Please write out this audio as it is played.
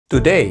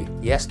Today,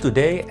 yes,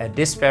 today, at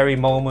this very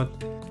moment,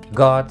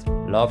 God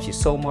loves you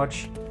so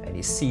much and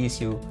He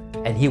sees you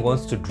and He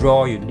wants to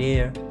draw you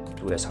near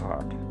to His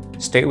heart.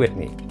 Stay with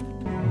me.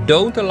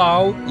 Don't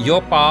allow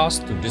your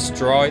past to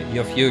destroy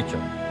your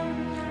future.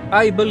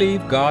 I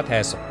believe God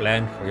has a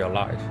plan for your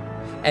life,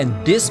 and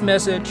this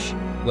message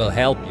will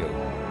help you,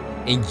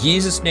 in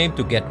Jesus' name,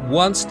 to get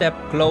one step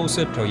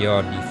closer to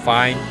your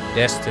divine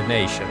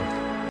destination.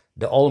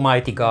 The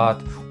Almighty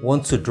God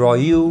wants to draw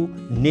you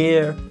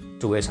near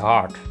to His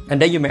heart. And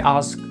then you may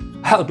ask,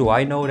 how do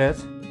I know that?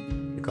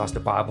 Because the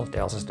Bible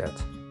tells us that.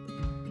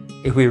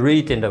 If we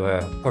read in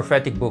the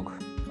prophetic book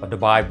of the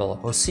Bible,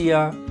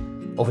 Hosea,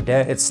 over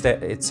there it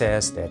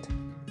says that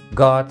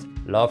God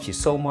loves you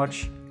so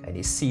much and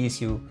He sees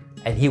you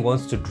and He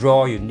wants to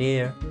draw you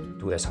near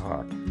to His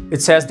heart.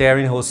 It says there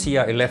in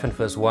Hosea 11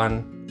 verse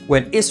 1,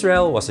 when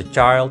Israel was a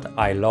child,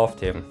 I loved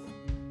him.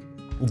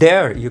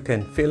 There you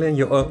can fill in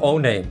your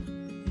own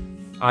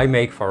name. I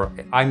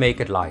make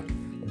it like,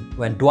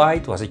 when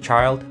Dwight was a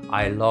child,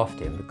 I loved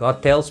him.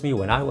 God tells me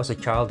when I was a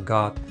child,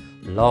 God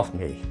loved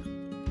me.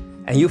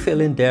 And you fill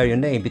in there your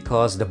name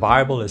because the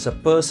Bible is a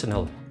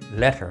personal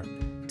letter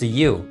to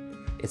you.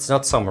 It's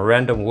not some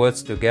random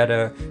words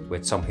together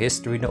with some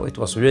history. No, it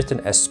was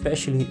written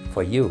especially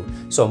for you.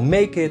 So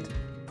make it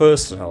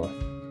personal.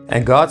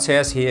 And God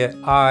says here,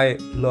 I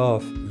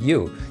love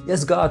you.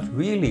 Yes, God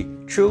really,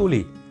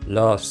 truly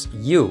loves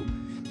you.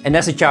 And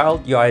as a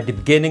child, you are at the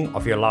beginning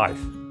of your life.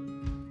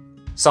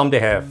 Some they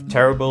have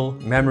terrible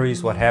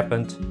memories what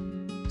happened.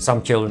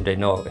 Some children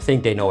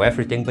think they know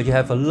everything, but you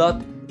have a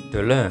lot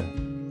to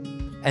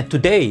learn. And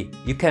today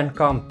you can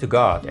come to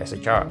God as a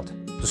child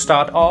to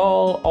start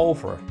all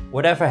over.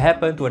 Whatever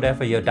happened,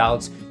 whatever your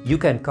doubts, you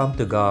can come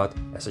to God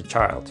as a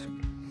child.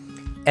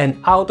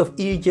 And out of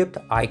Egypt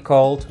I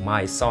called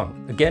my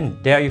son. Again,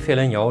 there you fill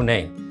in your own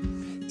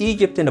name.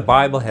 Egypt in the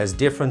Bible has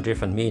different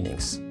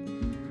meanings.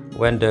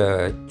 When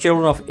the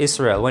children of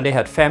Israel, when they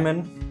had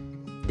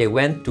famine, they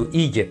went to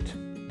Egypt.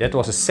 That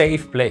was a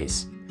safe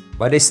place,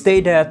 but they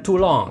stayed there too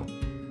long.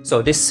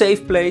 So this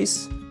safe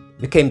place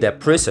became their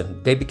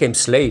prison. They became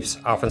slaves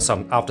after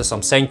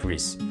some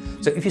centuries.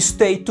 So if you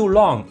stay too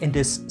long in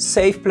this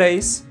safe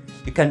place,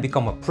 you can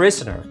become a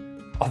prisoner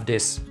of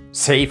this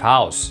safe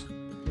house.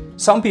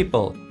 Some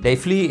people, they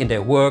flee in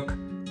their work,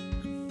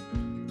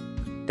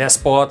 their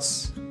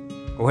sports,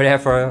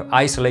 whatever,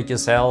 isolate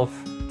yourself,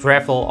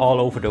 travel all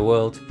over the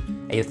world,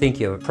 and you think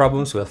your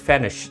problems will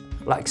vanish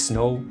like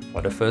snow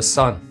or the first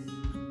sun.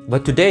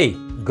 But today,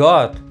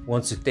 God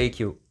wants to take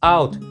you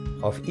out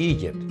of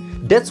Egypt.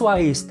 That's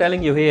why He's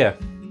telling you here,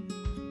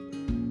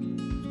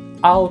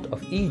 out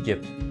of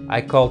Egypt,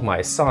 I called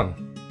my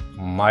son,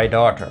 my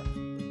daughter.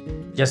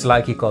 Just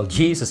like He called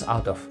Jesus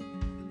out of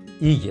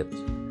Egypt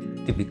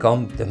to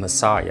become the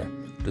Messiah,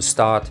 to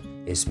start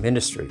His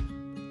ministry.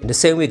 In the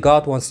same way,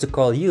 God wants to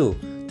call you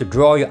to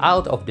draw you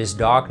out of this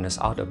darkness,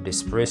 out of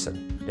this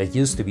prison that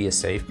used to be a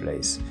safe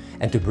place,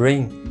 and to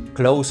bring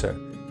closer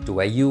to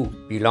where you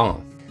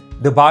belong.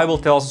 The Bible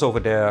tells us over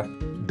there,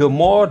 the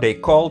more they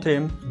called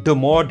Him, the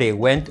more they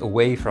went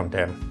away from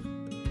them.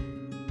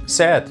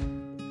 Sad,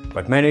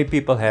 but many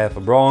people have a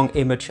wrong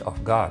image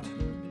of God.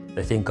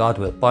 They think God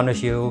will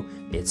punish you,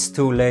 it's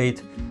too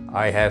late,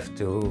 I have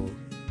to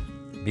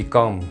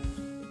become,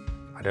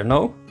 I don't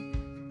know,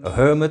 a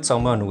hermit,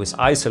 someone who is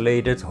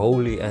isolated,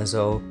 holy and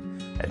so,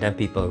 and then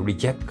people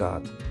reject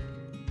God.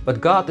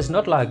 But God is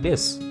not like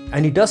this,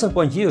 and He doesn't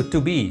want you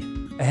to be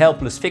a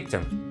helpless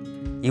victim.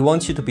 He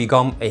wants you to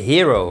become a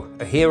hero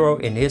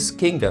in His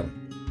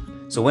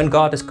kingdom. So when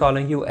God is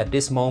calling you at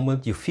this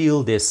moment, you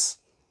feel this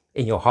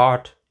in your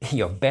heart, in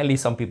your belly.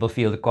 Some people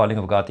feel the calling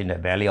of God in their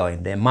belly or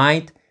in their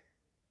mind.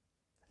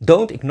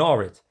 Don't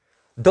ignore it.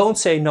 Don't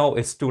say, no,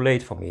 it's too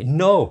late for me.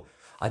 No,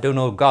 I don't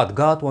know God.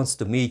 God wants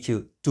to meet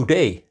you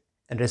today.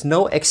 And there's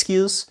no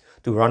excuse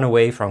to run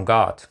away from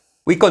God.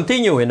 We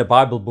continue in the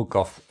Bible book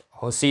of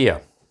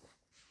Hosea.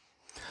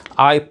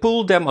 I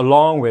pulled them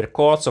along with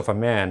cords of a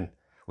man,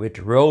 with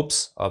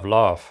ropes of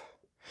love.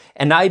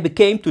 And I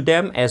became to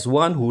them as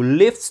one who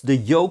lifts the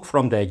yoke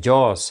from their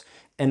jaws,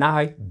 and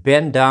I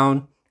bent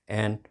down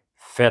and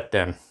fed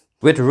them.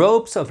 With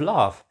ropes of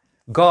love,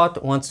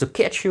 God wants to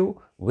catch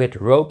you with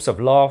ropes of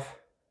love,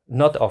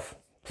 not of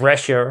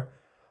pressure,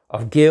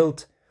 of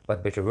guilt,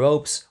 but with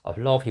ropes of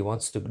love. He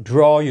wants to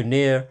draw you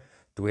near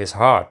to His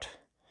heart.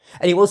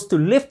 And He wants to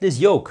lift this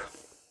yoke.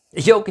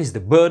 The yoke is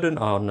the burden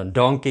on a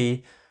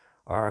donkey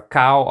or a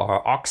cow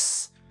or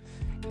ox.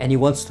 And He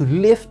wants to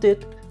lift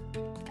it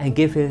and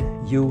give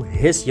you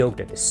His yoke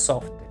that is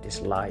soft, that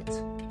is light.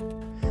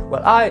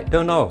 Well, I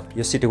don't know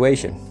your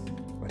situation,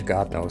 but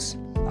God knows.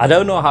 I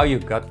don't know how you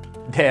got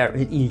there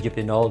in Egypt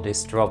in all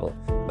this trouble,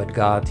 but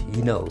God,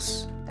 He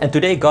knows. And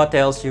today God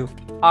tells you,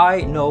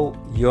 I know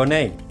your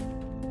name.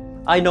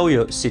 I know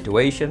your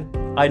situation,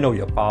 I know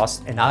your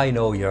past, and I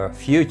know your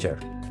future.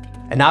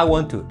 And I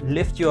want to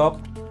lift you up,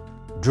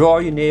 draw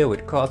you near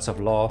with cords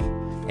of love,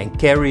 and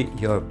carry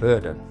your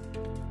burden.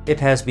 It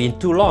has been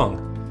too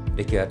long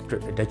that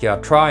you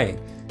are trying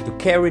to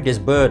carry this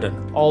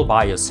burden all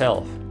by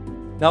yourself.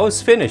 Now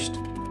it's finished.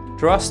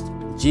 trust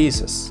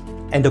Jesus.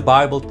 And the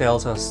Bible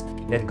tells us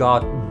that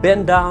God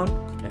bent down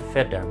and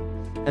fed them.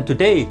 And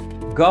today,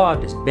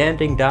 God is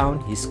bending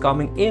down. He's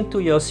coming into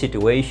your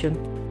situation.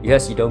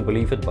 Yes, you don't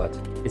believe it, but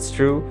it's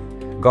true.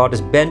 God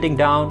is bending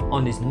down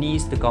on His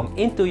knees to come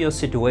into your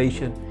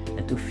situation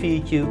and to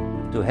feed you,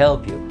 to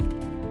help you.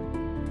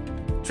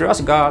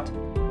 Trust God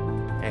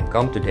and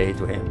come today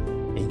to Him.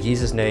 In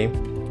Jesus' name,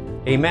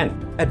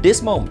 amen. At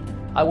this moment,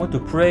 I want to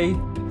pray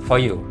for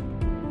you.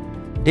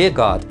 Dear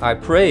God, I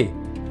pray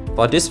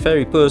for this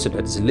very person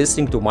that is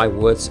listening to my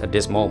words at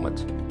this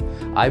moment.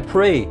 I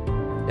pray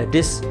that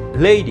this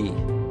lady,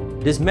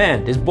 this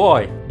man, this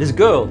boy, this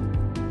girl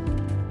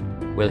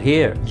will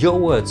hear your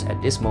words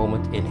at this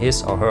moment in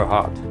his or her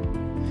heart.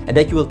 And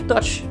that you will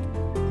touch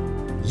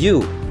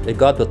you, that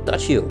God will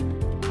touch you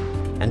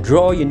and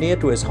draw you near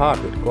to His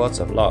heart with cords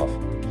of love.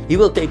 He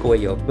will take away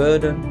your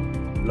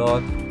burden,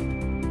 Lord,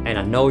 and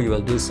I know you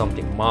will do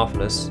something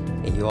marvelous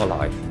in your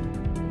life.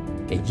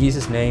 In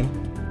Jesus' name,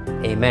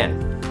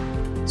 amen.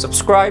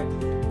 Subscribe,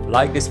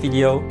 like this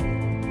video,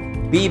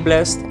 be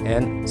blessed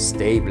and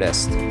stay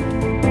blessed.